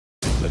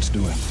Let's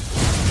do it.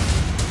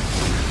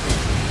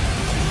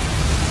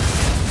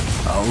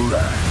 All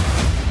right.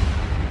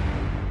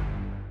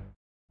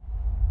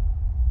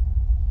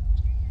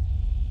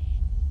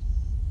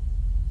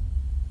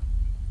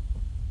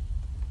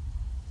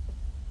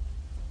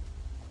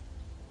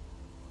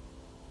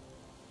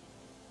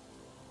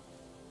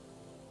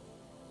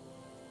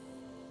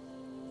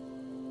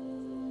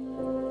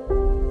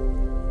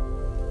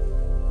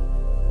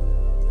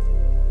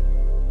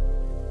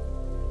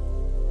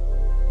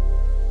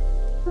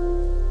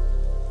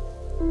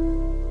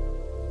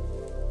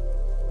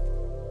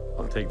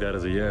 I'll take that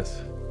as a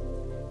yes.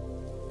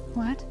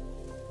 What?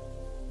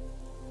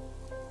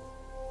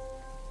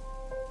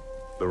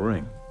 The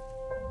ring.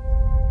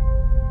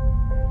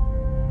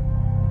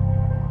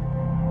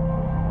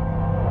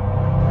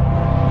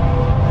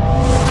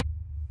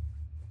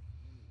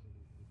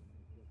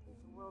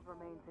 The world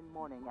remains in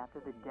mourning after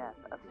the death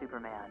of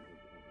Superman.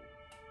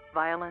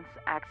 Violence,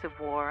 acts of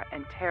war,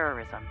 and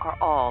terrorism are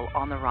all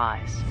on the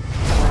rise.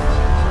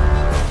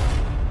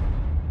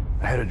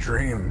 I had a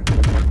dream.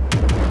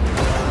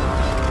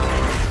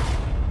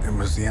 It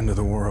was the end of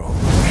the world.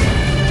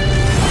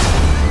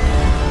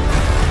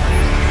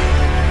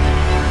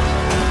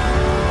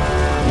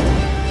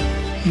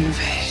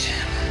 Invasion.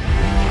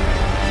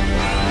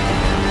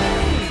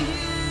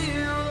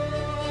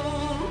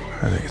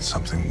 I think it's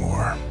something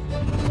more.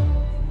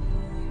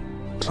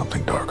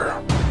 Something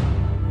darker.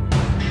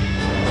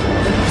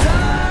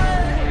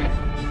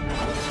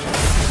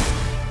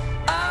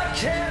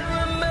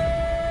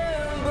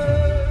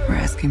 We're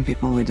asking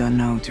people we don't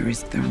know to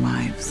risk their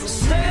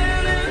lives.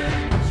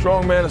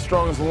 Strong man is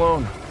strongest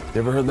alone. You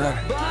ever heard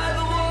that?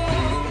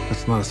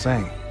 That's not a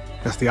saying.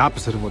 That's the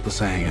opposite of what the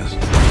saying is.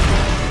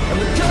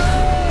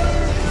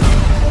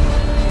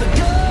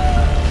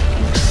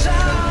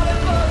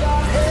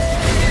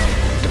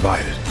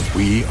 Divided,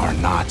 we are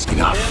not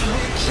enough.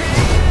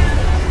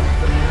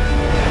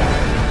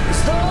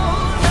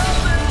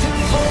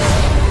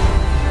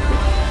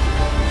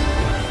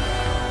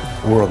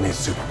 The world needs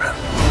Superman.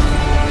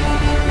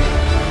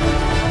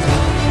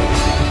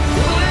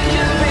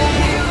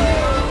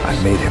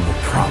 I made him a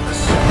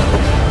promise.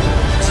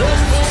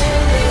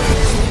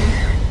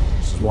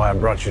 This is why I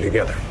brought you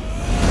together.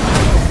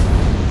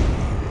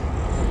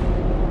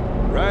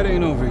 Ride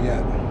ain't over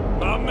yet.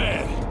 My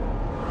man.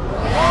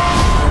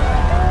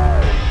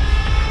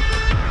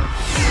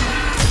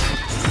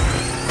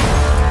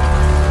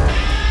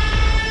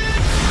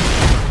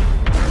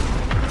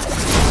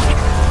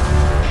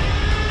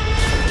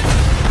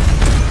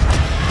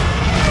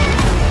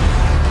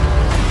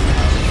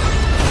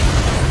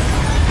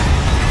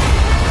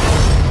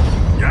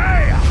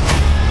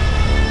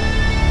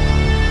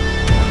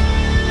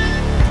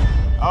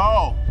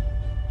 Oh,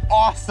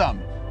 awesome.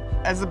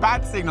 As a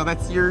bat signal,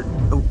 that's your...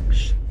 Oh,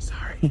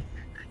 sorry.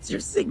 That's your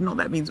signal.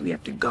 That means we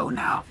have to go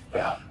now.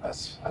 Yeah,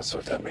 that's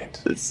what that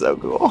means. It's so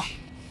cool.